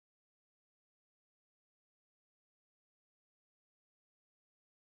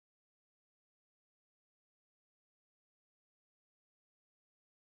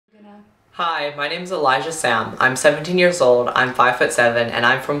Hi, my name is Elijah Sam. I'm 17 years old, I'm 5'7", and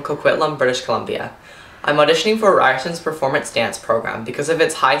I'm from Coquitlam, British Columbia. I'm auditioning for Ryerson's performance dance program because of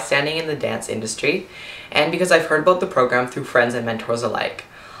its high standing in the dance industry, and because I've heard about the program through friends and mentors alike.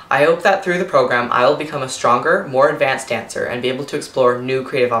 I hope that through the program I will become a stronger, more advanced dancer and be able to explore new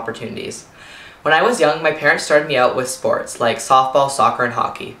creative opportunities. When I was young, my parents started me out with sports like softball, soccer, and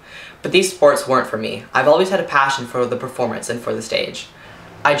hockey. But these sports weren't for me. I've always had a passion for the performance and for the stage.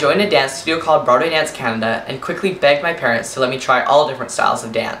 I joined a dance studio called Broadway Dance Canada and quickly begged my parents to let me try all different styles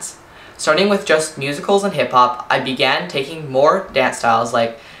of dance. Starting with just musicals and hip-hop, I began taking more dance styles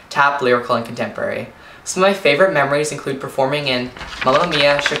like tap, lyrical, and contemporary. Some of my favorite memories include performing in Mamma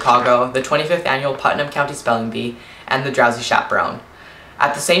Mia, Chicago, the 25th annual Putnam County Spelling Bee, and the Drowsy Chaperone.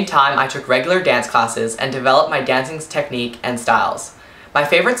 At the same time, I took regular dance classes and developed my dancing technique and styles. My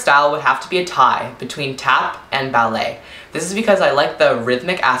favorite style would have to be a tie between tap and ballet. This is because I like the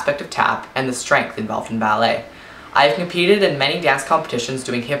rhythmic aspect of tap and the strength involved in ballet. I have competed in many dance competitions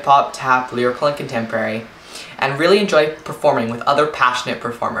doing hip-hop, tap, lyrical, and contemporary, and really enjoy performing with other passionate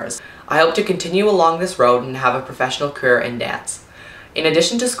performers. I hope to continue along this road and have a professional career in dance. In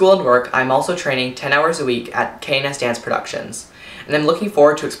addition to school and work, I'm also training 10 hours a week at K&S Dance Productions, and I'm looking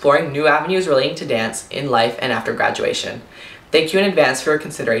forward to exploring new avenues relating to dance in life and after graduation. Thank you in advance for your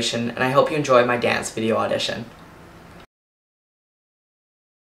consideration, and I hope you enjoy my dance video audition.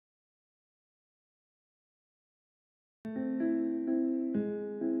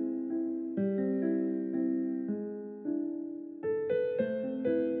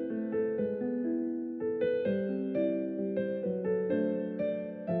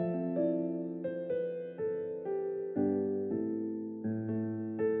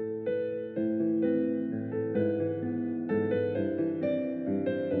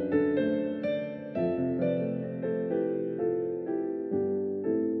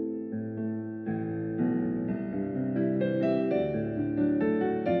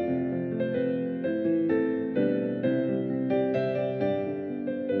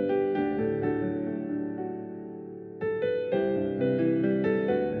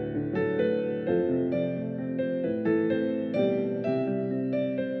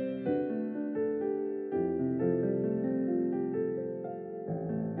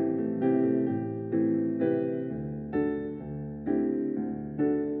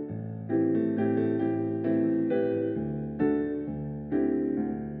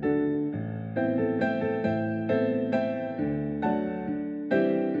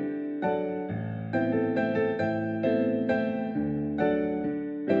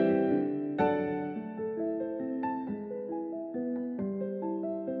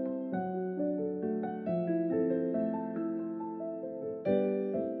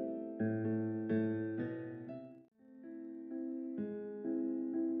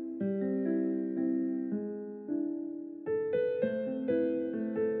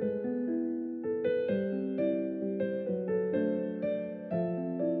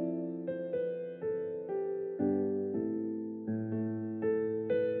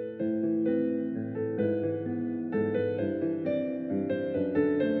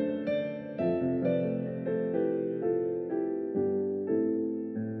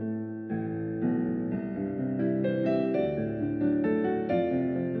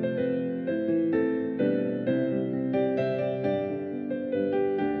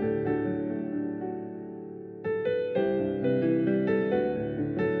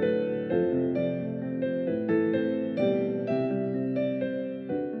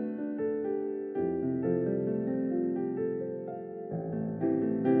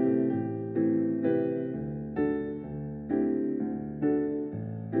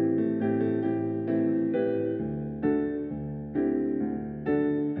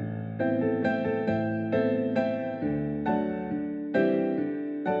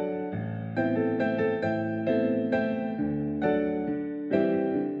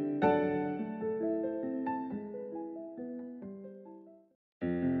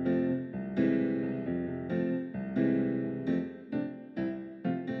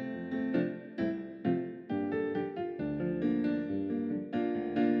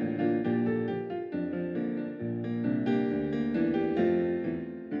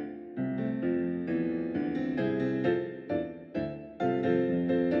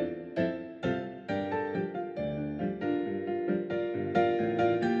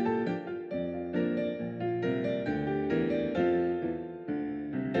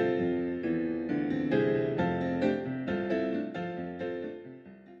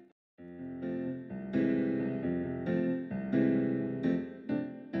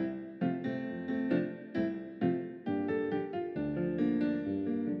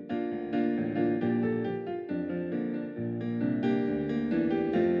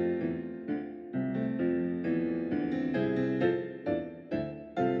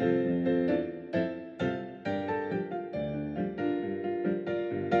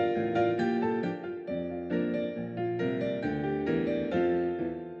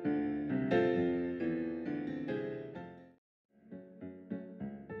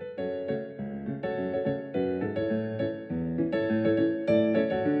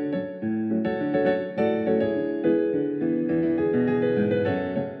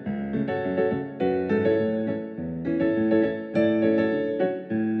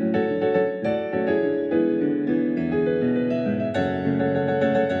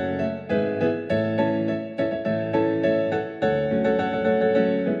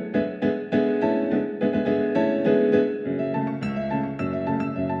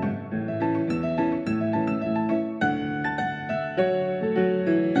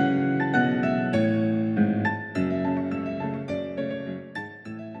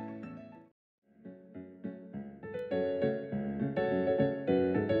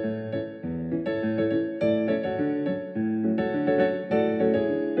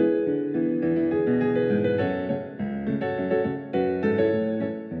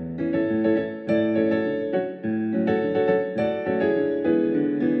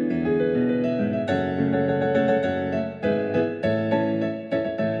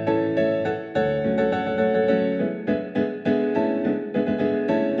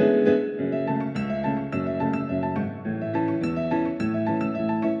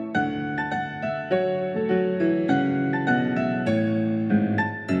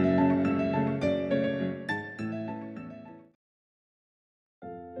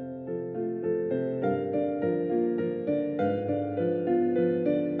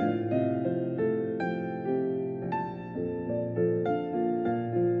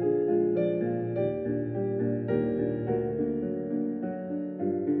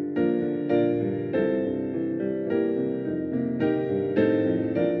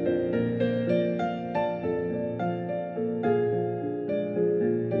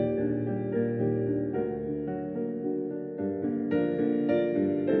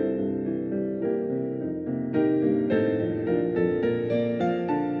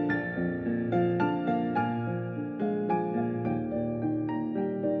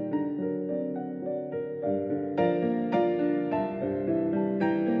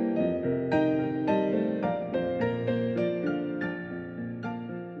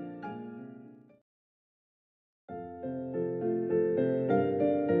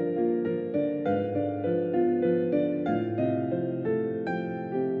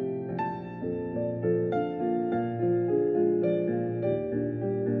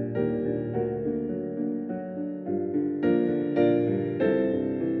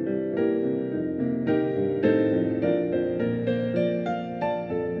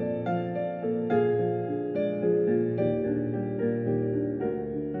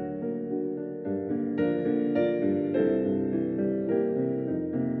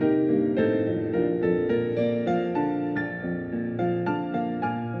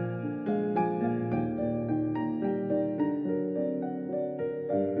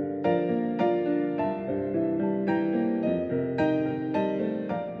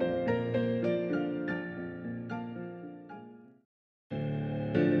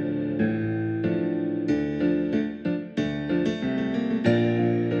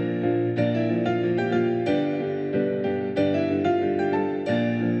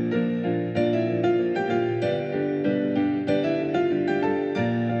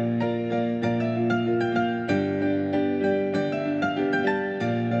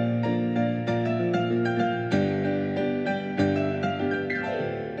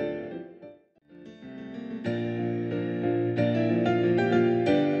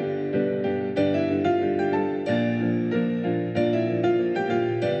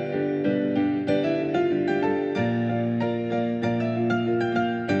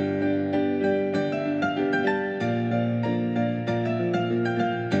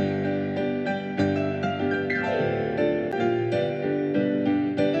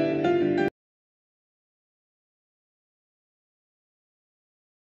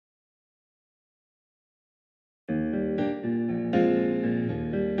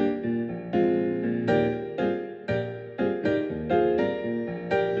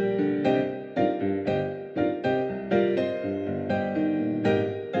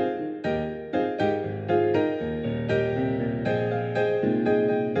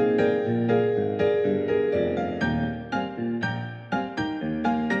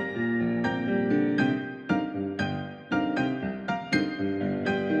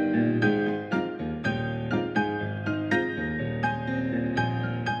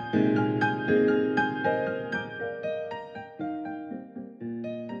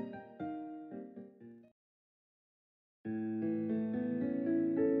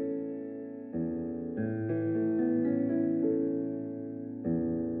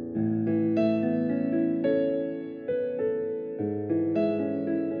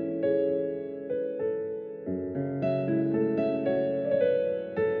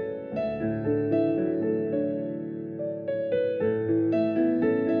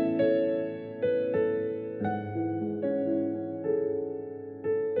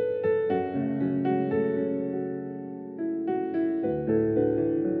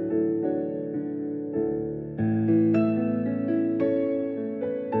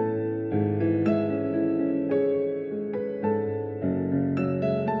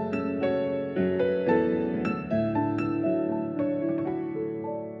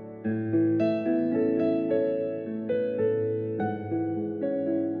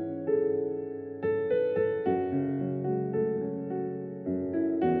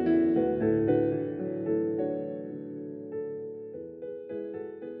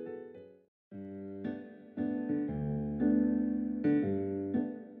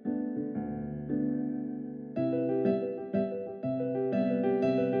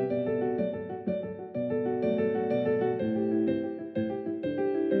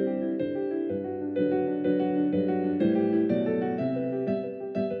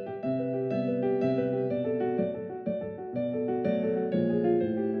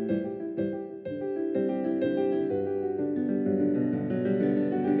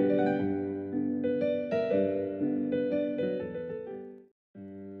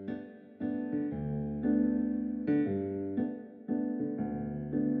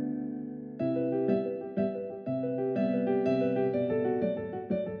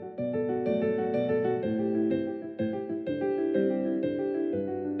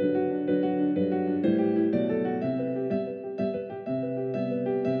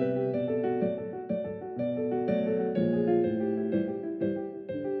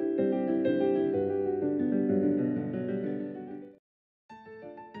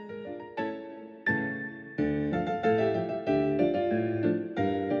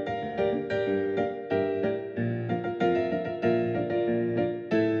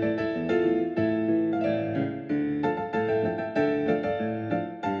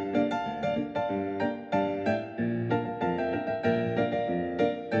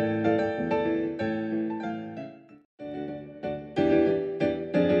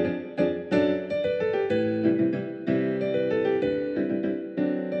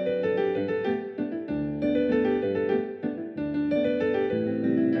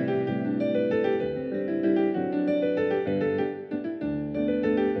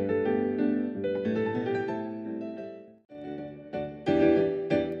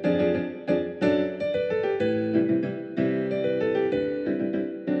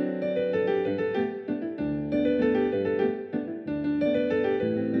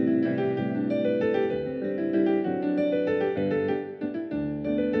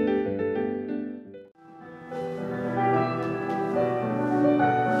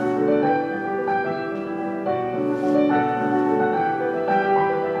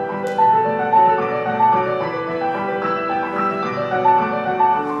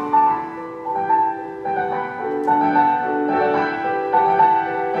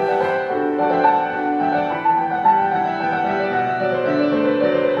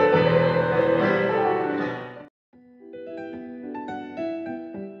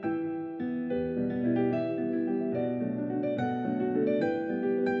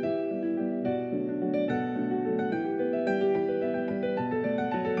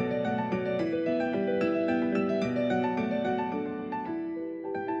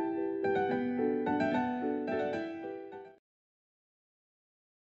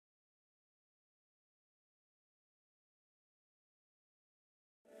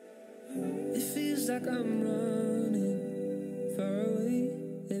 feels like I'm running far away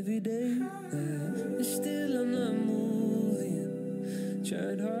every day, and still I'm not moving.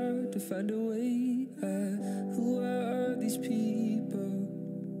 Tried hard to find a way. Who are these people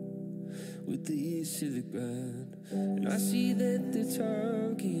with the civic band? And I see that they're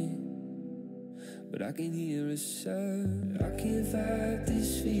talking, but I can hear a sound. I can't fight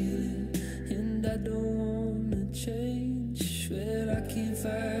this feeling, and I don't wanna change. Well, I can't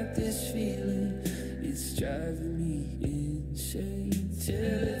fight this feeling, it's driving me insane.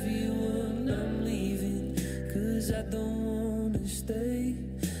 Tell everyone I'm leaving, 'cause I don't wanna stay.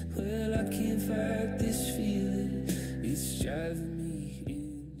 Well, I can't fight this feeling, it's driving me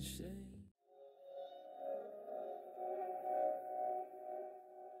insane.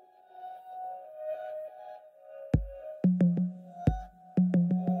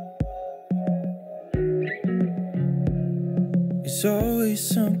 It's always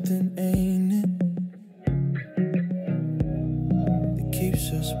something, ain't it, that keeps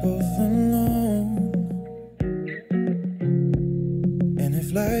us both alone. And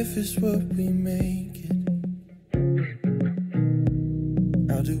if life is what we make it,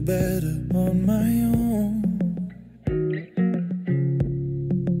 I'll do better on my own.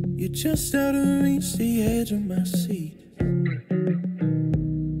 You're just out of reach, the edge of my seat.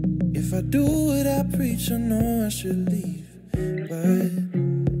 If I do what I preach, I know I should leave, but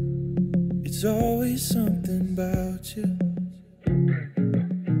it's always something about you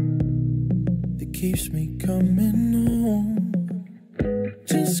that keeps me coming home.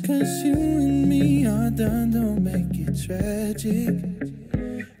 Just 'cause you and me are done don't make it tragic.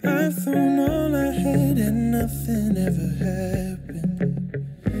 I've thrown all I had and nothing ever happened.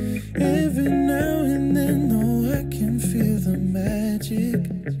 Every now and then, though, I can feel the magic,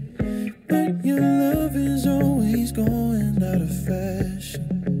 but your love is always going out of fashion.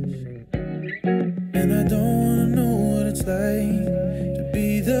 And I don't wanna know what it's like to be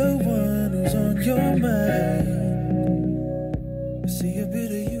the one who's on your mind. I see a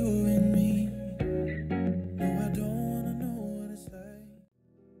bit of you in me. No, I don't wanna know what it's like.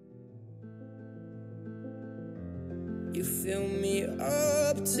 You fill me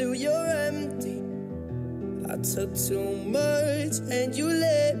up till you're empty. I took too much and you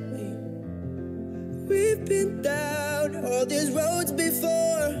let me. We've been down all these roads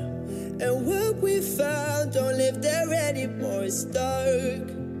before, and what we found don't live there anymore. It's dark,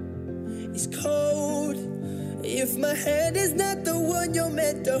 it's cold. If my hand is not the one you're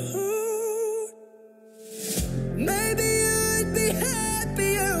meant to hold, maybe I'd be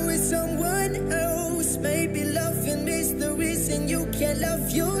happier with someone else. Maybe loving is the reason you can't love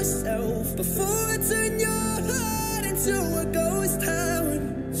yourself. Before I turn your heart into a ghost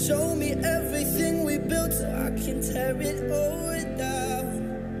town, show me everything we built so I can tear it all down.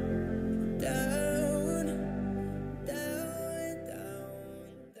 Down, down,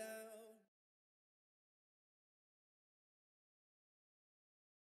 down, down.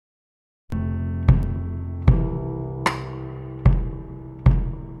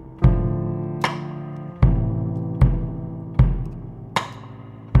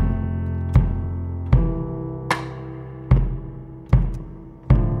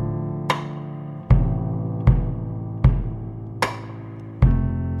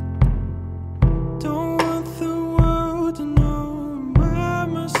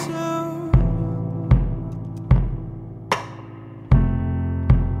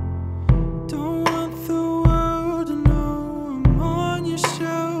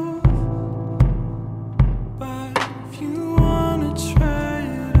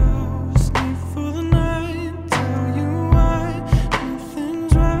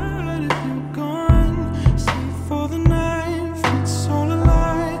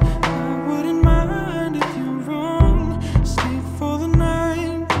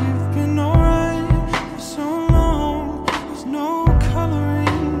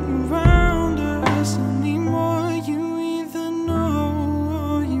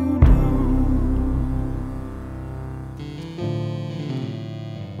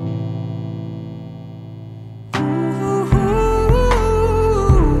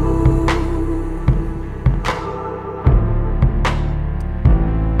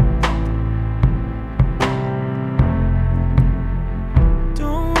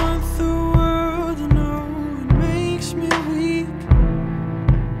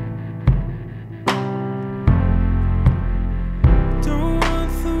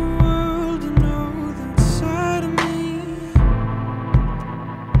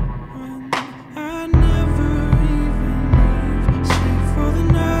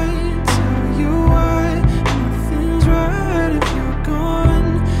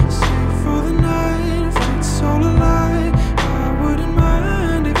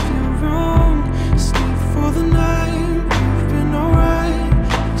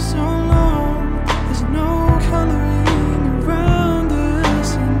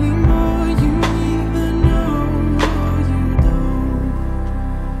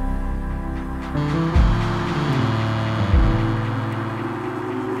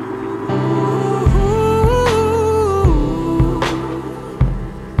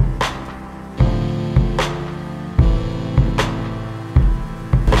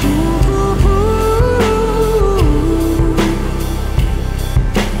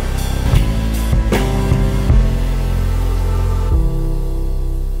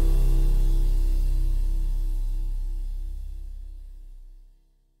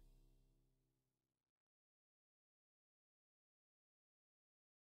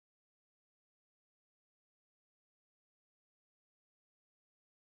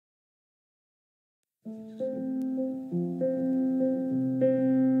 Better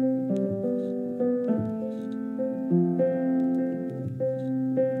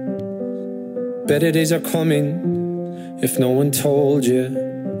days are coming if no one told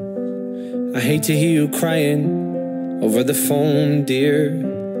you. I hate to hear you crying over the phone, dear.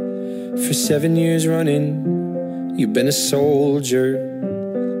 For 7 years running, you've been a soldier.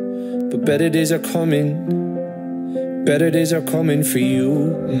 But better days are coming, better days are coming for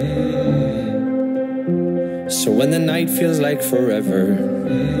you. So when the night feels like forever,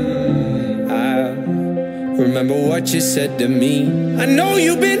 I remember what you said to me. I know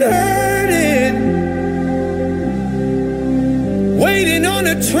you've been hurting, waiting on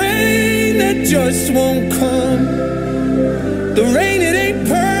a train that just won't come. The rain, it ain't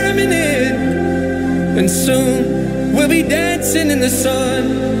permanent, and soon we'll be dancing in the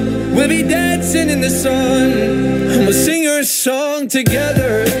sun. We'll be dancing in the sun, and we'll sing your song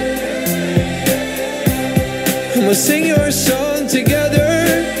together. And we'll sing your song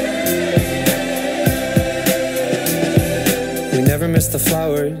together. We never miss the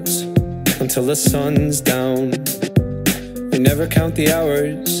flowers until the sun's down. We never count the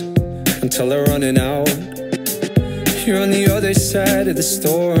hours until they're running out. You're on the other side of the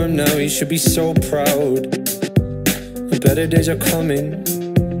storm now, you should be so proud. The better days are coming,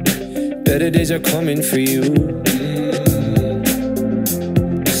 better days are coming for you.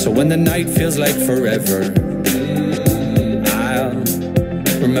 So when the night feels like forever, I'll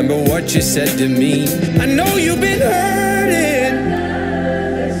remember what you said to me. I know you've been hurting,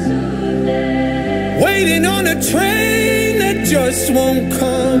 waiting on a train that just won't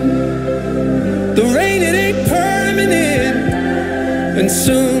come. The rain, it ain't permanent, and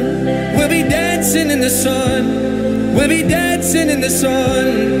soon we'll be dancing in the sun. We'll be dancing in the sun,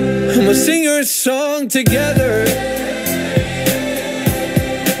 and we'll sing your song together.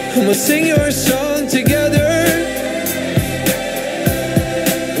 And we'll sing your song together.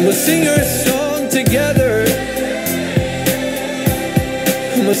 And we'll sing your song together.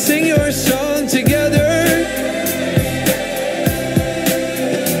 And we'll sing your song together.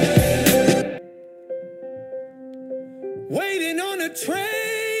 Waiting on a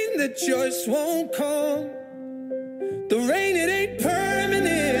train that just won't come. The rain, it ain't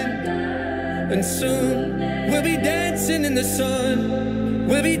permanent, and soon we'll be dancing in the sun.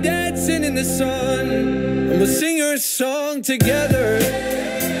 We'll be dancing in the sun, and we'll sing your song together.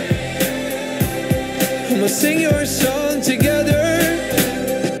 And we'll sing your song together.